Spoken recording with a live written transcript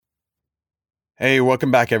Hey, welcome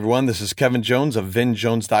back, everyone. This is Kevin Jones of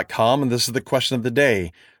vinjones.com, and this is the question of the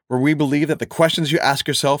day, where we believe that the questions you ask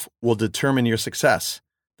yourself will determine your success.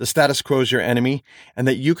 The status quo is your enemy, and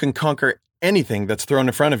that you can conquer anything that's thrown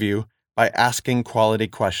in front of you by asking quality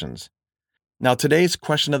questions. Now, today's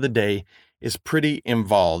question of the day is pretty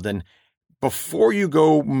involved, and before you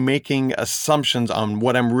go making assumptions on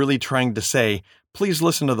what I'm really trying to say, please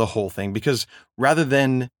listen to the whole thing, because rather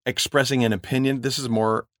than expressing an opinion, this is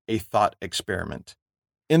more a thought experiment.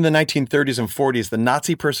 In the 1930s and 40s, the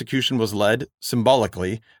Nazi persecution was led,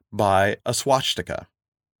 symbolically, by a swastika.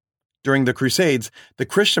 During the Crusades, the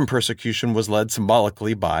Christian persecution was led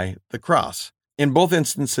symbolically by the cross. In both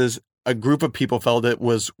instances, a group of people felt it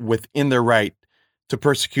was within their right to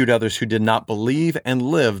persecute others who did not believe and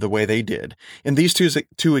live the way they did. In these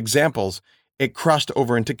two examples, it crossed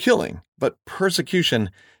over into killing, but persecution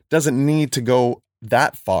doesn't need to go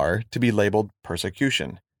that far to be labeled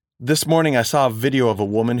persecution. This morning, I saw a video of a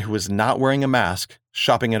woman who was not wearing a mask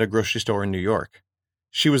shopping at a grocery store in New York.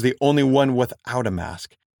 She was the only one without a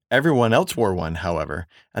mask. Everyone else wore one, however,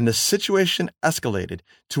 and the situation escalated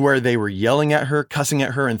to where they were yelling at her, cussing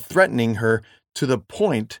at her, and threatening her to the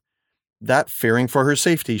point that, fearing for her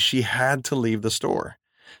safety, she had to leave the store.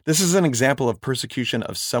 This is an example of persecution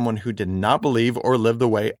of someone who did not believe or live the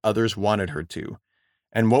way others wanted her to.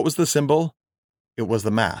 And what was the symbol? It was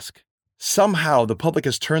the mask. Somehow, the public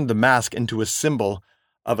has turned the mask into a symbol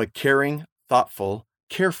of a caring, thoughtful,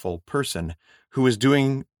 careful person who is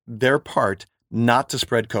doing their part not to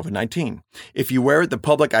spread COVID-19. If you wear it, the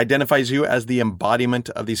public identifies you as the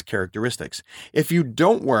embodiment of these characteristics. If you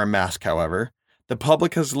don't wear a mask, however, the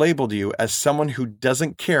public has labeled you as someone who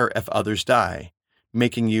doesn't care if others die,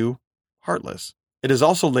 making you heartless. It has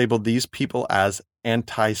also labeled these people as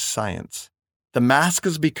anti-science. The mask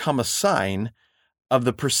has become a sign of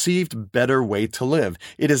the perceived better way to live.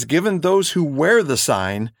 It has given those who wear the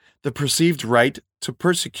sign the perceived right to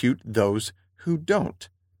persecute those who don't.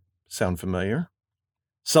 Sound familiar?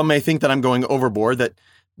 Some may think that I'm going overboard, that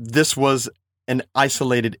this was an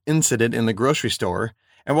isolated incident in the grocery store.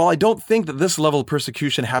 And while I don't think that this level of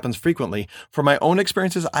persecution happens frequently, from my own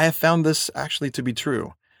experiences, I have found this actually to be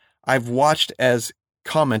true. I've watched as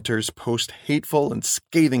commenters post hateful and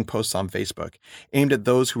scathing posts on Facebook aimed at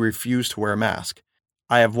those who refuse to wear a mask.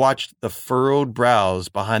 I have watched the furrowed brows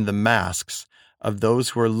behind the masks of those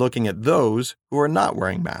who are looking at those who are not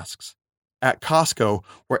wearing masks. At Costco,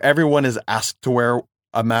 where everyone is asked to wear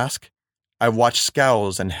a mask, I watched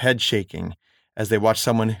scowls and head shaking as they watched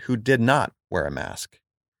someone who did not wear a mask.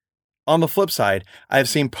 On the flip side, I have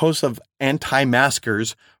seen posts of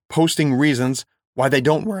anti-maskers posting reasons why they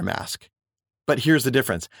don't wear a mask. But here's the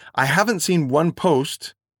difference. I haven't seen one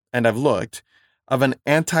post, and I've looked, of an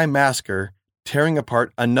anti-masker tearing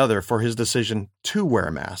apart another for his decision to wear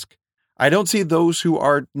a mask. I don't see those who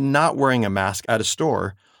are not wearing a mask at a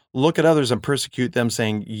store look at others and persecute them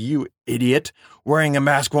saying, "You idiot, wearing a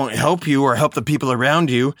mask won't help you or help the people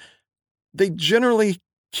around you." They generally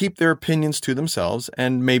keep their opinions to themselves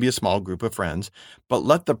and maybe a small group of friends, but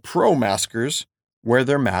let the pro-maskers wear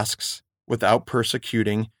their masks without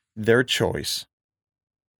persecuting their choice.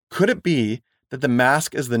 Could it be that the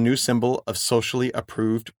mask is the new symbol of socially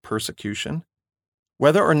approved persecution?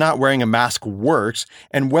 Whether or not wearing a mask works,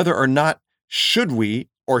 and whether or not should we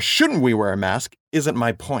or shouldn't we wear a mask isn't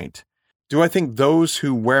my point. Do I think those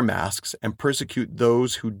who wear masks and persecute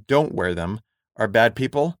those who don't wear them are bad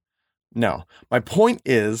people? No. My point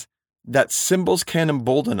is that symbols can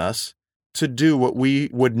embolden us to do what we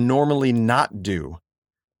would normally not do,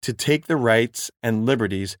 to take the rights and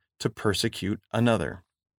liberties to persecute another.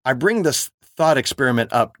 I bring this thought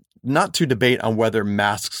experiment up not to debate on whether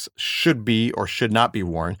masks should be or should not be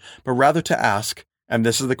worn, but rather to ask, and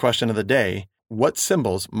this is the question of the day, what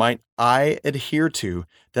symbols might I adhere to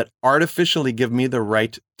that artificially give me the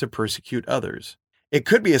right to persecute others? It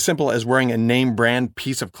could be as simple as wearing a name brand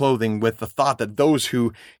piece of clothing with the thought that those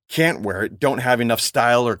who can't wear it don't have enough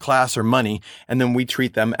style or class or money, and then we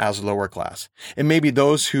treat them as lower class. It may be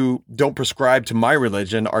those who don't prescribe to my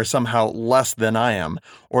religion are somehow less than I am,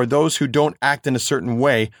 or those who don't act in a certain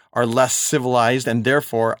way are less civilized, and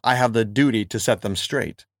therefore I have the duty to set them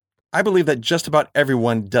straight. I believe that just about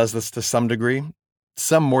everyone does this to some degree,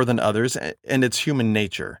 some more than others, and it's human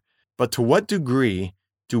nature. But to what degree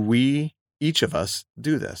do we, each of us,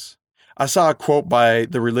 do this? I saw a quote by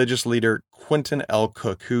the religious leader Quentin L.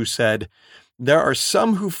 Cook, who said, "There are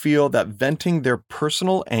some who feel that venting their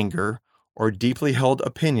personal anger or deeply held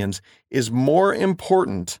opinions is more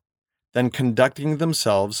important than conducting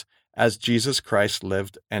themselves as Jesus Christ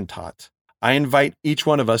lived and taught." I invite each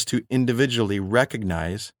one of us to individually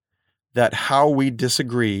recognize that how we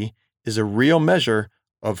disagree is a real measure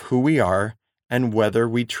of who we are and whether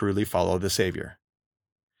we truly follow the Savior.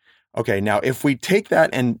 Okay, now if we take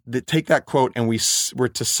that quote and we were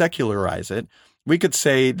to secularize it, we could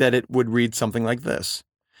say that it would read something like this.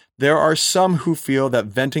 There are some who feel that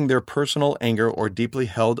venting their personal anger or deeply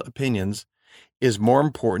held opinions is more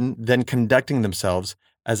important than conducting themselves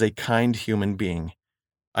as a kind human being.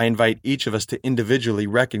 I invite each of us to individually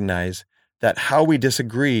recognize that how we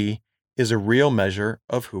disagree is a real measure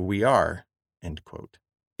of who we are. End quote.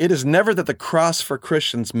 It is never that the cross for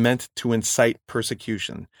Christians meant to incite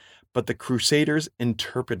persecution, but the Crusaders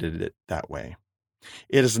interpreted it that way.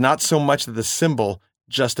 It is not so much that the symbol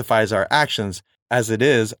justifies our actions as it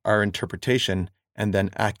is our interpretation and then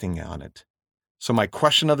acting on it. So my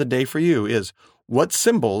question of the day for you is, what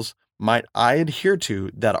symbols might I adhere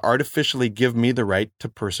to that artificially give me the right to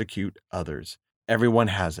persecute others? Everyone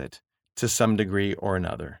has it, to some degree or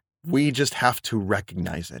another. We just have to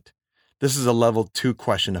recognize it. This is a level 2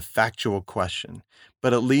 question, a factual question,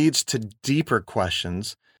 but it leads to deeper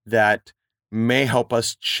questions that may help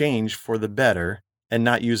us change for the better and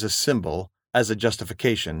not use a symbol as a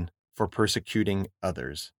justification for persecuting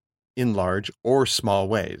others in large or small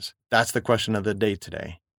ways. That's the question of the day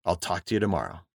today. I'll talk to you tomorrow.